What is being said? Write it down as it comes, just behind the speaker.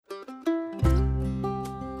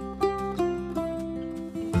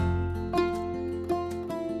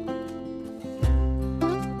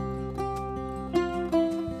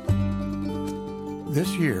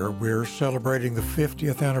This year, we're celebrating the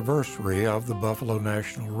 50th anniversary of the Buffalo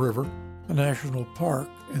National River, a national park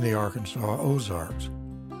in the Arkansas Ozarks.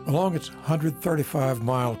 Along its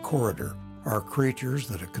 135-mile corridor are creatures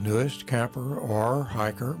that a canoeist, camper, or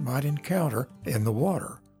hiker might encounter in the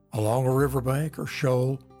water, along a riverbank or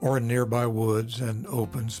shoal, or in nearby woods and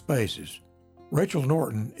open spaces. Rachel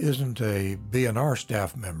Norton isn't a BNR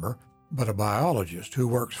staff member, but a biologist who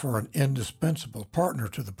works for an indispensable partner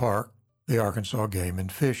to the park, the Arkansas Game and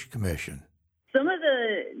Fish Commission. Some of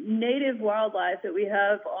the native wildlife that we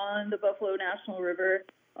have on the Buffalo National River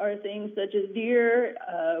are things such as deer,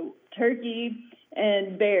 turkey,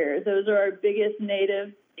 and bear. Those are our biggest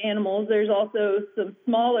native animals. There's also some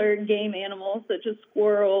smaller game animals such as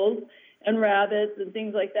squirrels and rabbits and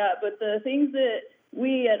things like that. But the things that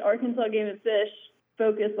we at Arkansas Game and Fish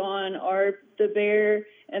focus on are the bear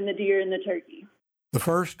and the deer and the turkey. The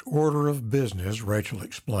first order of business, Rachel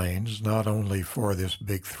explains, not only for this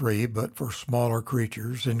big three, but for smaller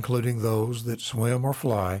creatures, including those that swim or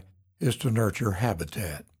fly, is to nurture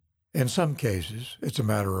habitat. In some cases, it's a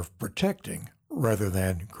matter of protecting rather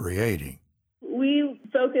than creating. We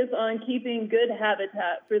focus on keeping good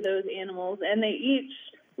habitat for those animals, and they each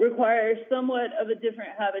require somewhat of a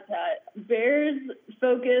different habitat. Bears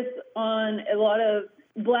focus on a lot of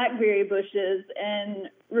blackberry bushes, and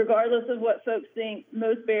regardless of what folks think,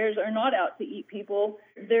 most bears are not out to eat people.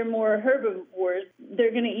 They're more herbivores.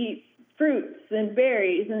 They're going to eat fruits and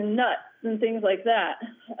berries and nuts and things like that.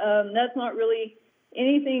 That's not really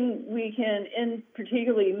anything we can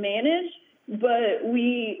particularly manage, but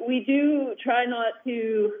we do try not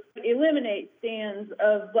to eliminate stands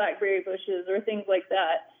of blackberry bushes or things like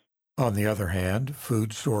that. On the other hand,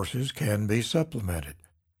 food sources can be supplemented.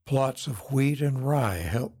 Plots of wheat and rye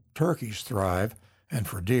help turkeys thrive, and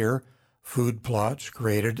for deer, food plots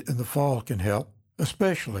created in the fall can help,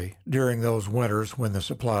 especially during those winters when the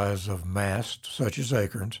supplies of mast, such as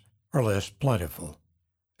acorns, are less plentiful.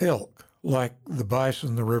 Elk, like the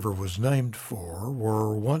bison the river was named for,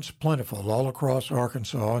 were once plentiful all across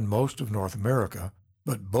Arkansas and most of North America,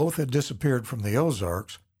 but both had disappeared from the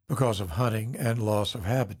Ozarks because of hunting and loss of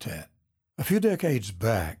habitat. A few decades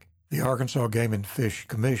back, the Arkansas Game and Fish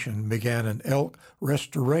Commission began an elk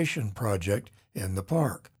restoration project in the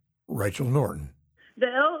park. Rachel Norton. The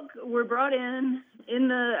elk were brought in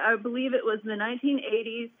I believe it was the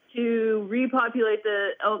 1980s, to repopulate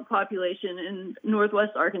the elk population in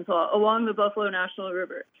northwest Arkansas along the Buffalo National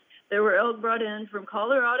River. There were elk brought in from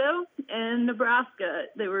Colorado and Nebraska.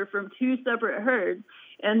 They were from two separate herds,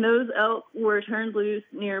 and those elk were turned loose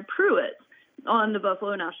near Pruitt on the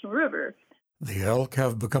Buffalo National River. The elk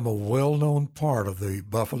have become a well-known part of the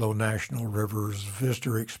Buffalo National River's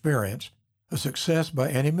visitor experience, a success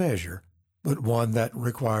by any measure, but one that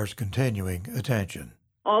requires continuing attention.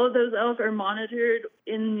 All of those elk are monitored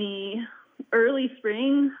in the early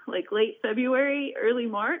spring, like late February, early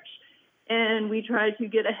March, and we try to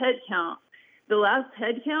get a head count. The last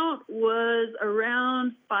head count was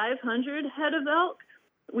around 500 head of elk.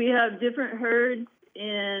 We have different herds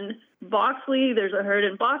in Boxley. There's a herd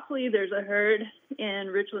in Boxley. There's a herd in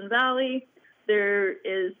Richland Valley. There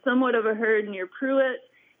is somewhat of a herd near Pruitt,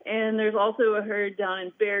 and there's also a herd down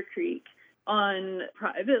in Bear Creek on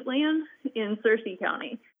private land in Searcy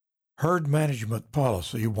County. Herd management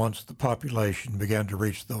policy, once the population began to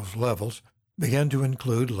reach those levels, began to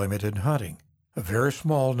include limited hunting. A very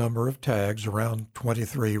small number of tags, around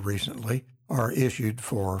 23 recently, are issued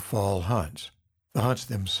for fall hunts. The hunts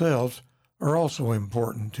themselves are also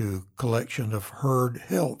important to collection of herd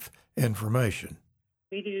health information.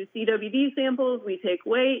 We do CWD samples, we take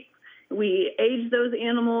weight, we age those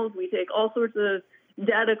animals, we take all sorts of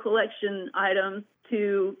data collection items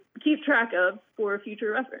to keep track of for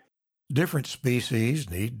future reference. Different species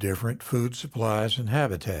need different food supplies and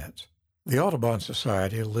habitats. The Audubon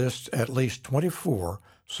Society lists at least 24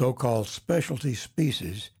 so-called specialty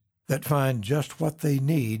species that find just what they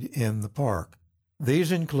need in the park.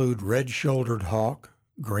 These include red-shouldered hawk,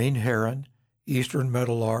 green heron, eastern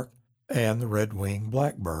meadowlark, and the red-winged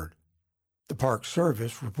blackbird. The Park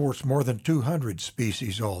Service reports more than 200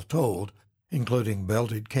 species all told, including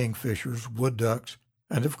belted kingfishers, wood ducks,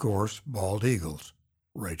 and, of course, bald eagles.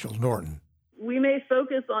 Rachel Norton. We may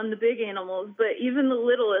focus on the big animals, but even the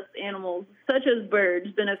littlest animals, such as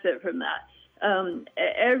birds, benefit from that.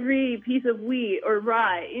 Every piece of wheat or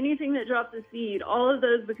rye, anything that drops a seed, all of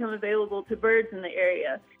those become available to birds in the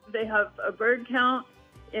area. They have a bird count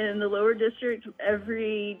in the lower district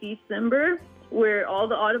every December, where all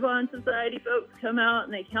the Audubon Society folks come out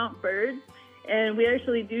and they count birds. And we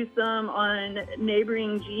actually do some on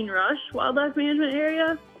neighboring Gene Rush Wildlife Management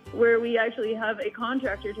Area. where we actually have a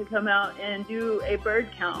contractor to come out and do a bird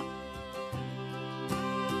count.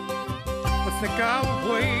 I think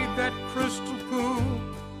I'll wade that crystal pool,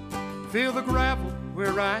 feel the gravel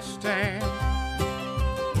where I stand,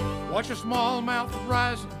 watch a smallmouth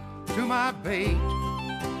rising to my bait.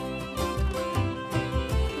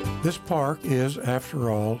 This park is,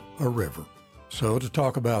 after all, a river. So to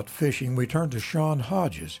talk about fishing, we turn to Sean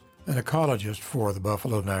Hodges, an ecologist for the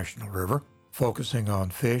Buffalo National River, focusing on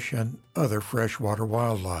fish and other freshwater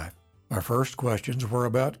wildlife. Our first questions were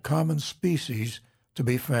about common species to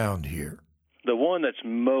be found here. The one that's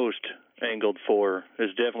most angled for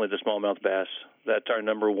is definitely the smallmouth bass. That's our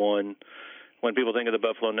number one. When people think of the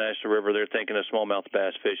Buffalo National River, they're thinking of smallmouth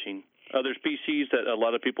bass fishing. Other species that a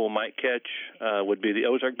lot of people might catch would be the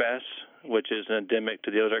Ozark bass, which is endemic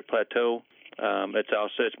to the Ozark Plateau.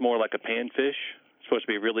 It's more like a panfish. It's supposed to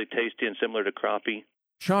be really tasty and similar to crappie.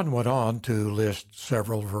 Sean went on to list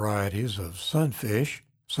several varieties of sunfish,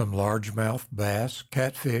 some largemouth bass,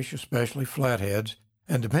 catfish, especially flatheads,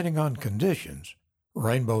 and depending on conditions,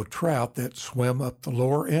 rainbow trout that swim up the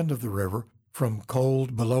lower end of the river from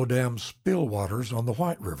cold below-dam spill waters on the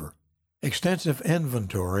White River. Extensive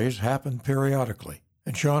inventories happen periodically,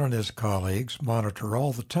 and Sean and his colleagues monitor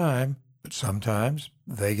all the time, but sometimes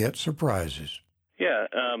they get surprises. Yeah,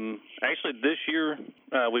 actually this year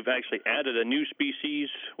we've actually added a new species,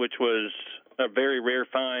 which was a very rare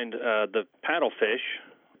find, the paddlefish.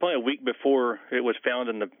 Probably a week before it was found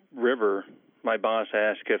in the river, my boss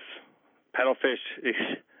asked if paddlefish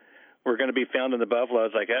were going to be found in the Buffalo. I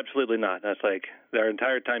was like, absolutely not. That's like, their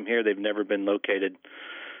entire time here, they've never been located.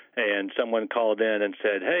 And someone called in and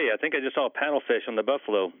said, hey, I think I just saw a paddlefish on the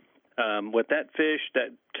Buffalo. With that fish, that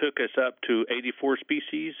took us up to 84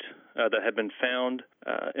 species that have been found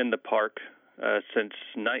in the park since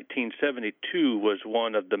 1972 was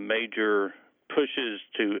one of the major pushes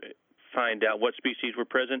to find out what species were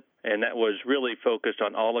present, and that was really focused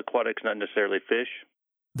on all aquatics, not necessarily fish.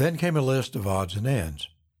 Then came a list of odds and ends,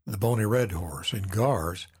 the bony red horse and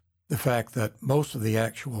gars, the fact that most of the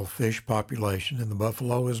actual fish population in the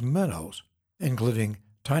Buffalo is minnows, including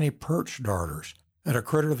tiny perch darters, and a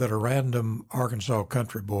critter that a random Arkansas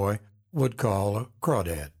country boy would call a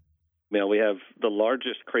crawdad. We have the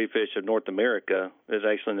largest crayfish of North America is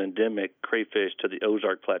actually an endemic crayfish to the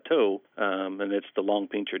Ozark Plateau, and it's the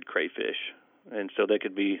long-pinchered crayfish. And so they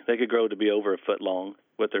could grow to be over a foot long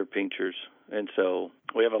with their pinchers. And so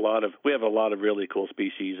we have a lot of really cool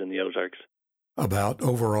species in the Ozarks. About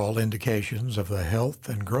overall indications of the health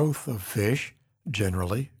and growth of fish,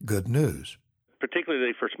 generally good news.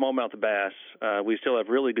 Particularly for smallmouth bass, we still have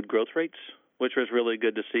really good growth rates, which was really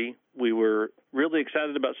good to see. We were really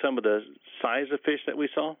excited about some of the size of fish that we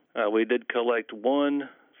saw. We did collect one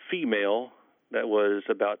female that was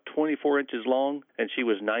about 24 inches long, and she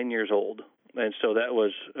was 9 years old. And so that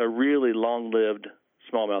was a really long-lived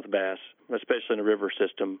smallmouth bass, especially in the river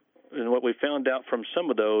system. And what we found out from some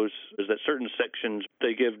of those is that certain sections,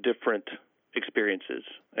 they give different experiences.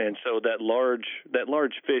 And so that large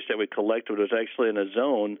fish that we collected was actually in a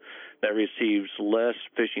zone that receives less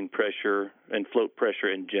fishing pressure and float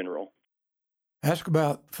pressure in general. Ask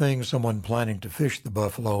about things someone planning to fish the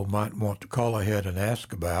Buffalo might want to call ahead and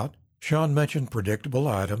ask about. Sean mentioned predictable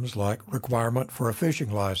items like requirement for a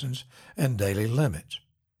fishing license and daily limits.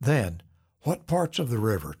 Then, what parts of the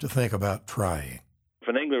river to think about trying? If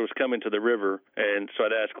an angler was coming to the river, and so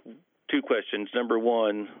I'd ask two questions. Number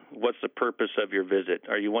one, what's the purpose of your visit?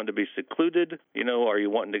 Are you wanting to be secluded? Are you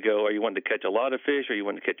wanting to catch a lot of fish, or you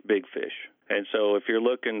want to catch big fish? And so if you're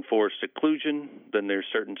looking for seclusion, then there's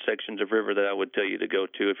certain sections of river that I would tell you to go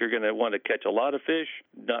to. If you're going to want to catch a lot of fish,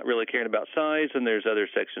 not really caring about size, then there's other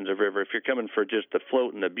sections of river. If you're coming for just the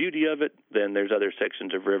float and the beauty of it, then there's other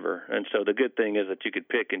sections of river. And so the good thing is that you could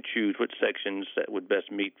pick and choose which sections that would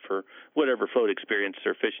best meet for whatever float experience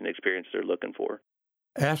or fishing experience they're looking for.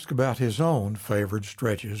 Asked about his own favored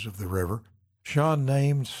stretches of the river, Sean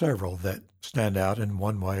named several that stand out in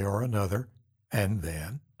one way or another, and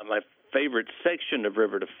then... My favorite section of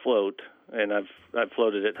river to float, and I've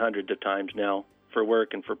floated it hundreds of times now for work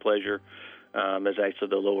and for pleasure, is actually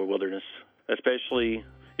the lower wilderness. Especially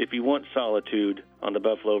if you want solitude on the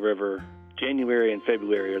Buffalo River, January and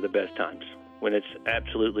February are the best times. When it's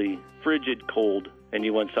absolutely frigid cold and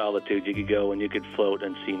you want solitude, you could go and you could float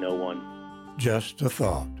and see no one. Just a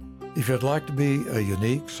thought. If you'd like to be a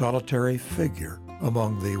unique, solitary figure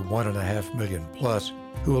among the 1.5 million plus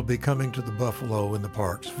who will be coming to the Buffalo in the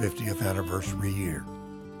park's 50th anniversary year,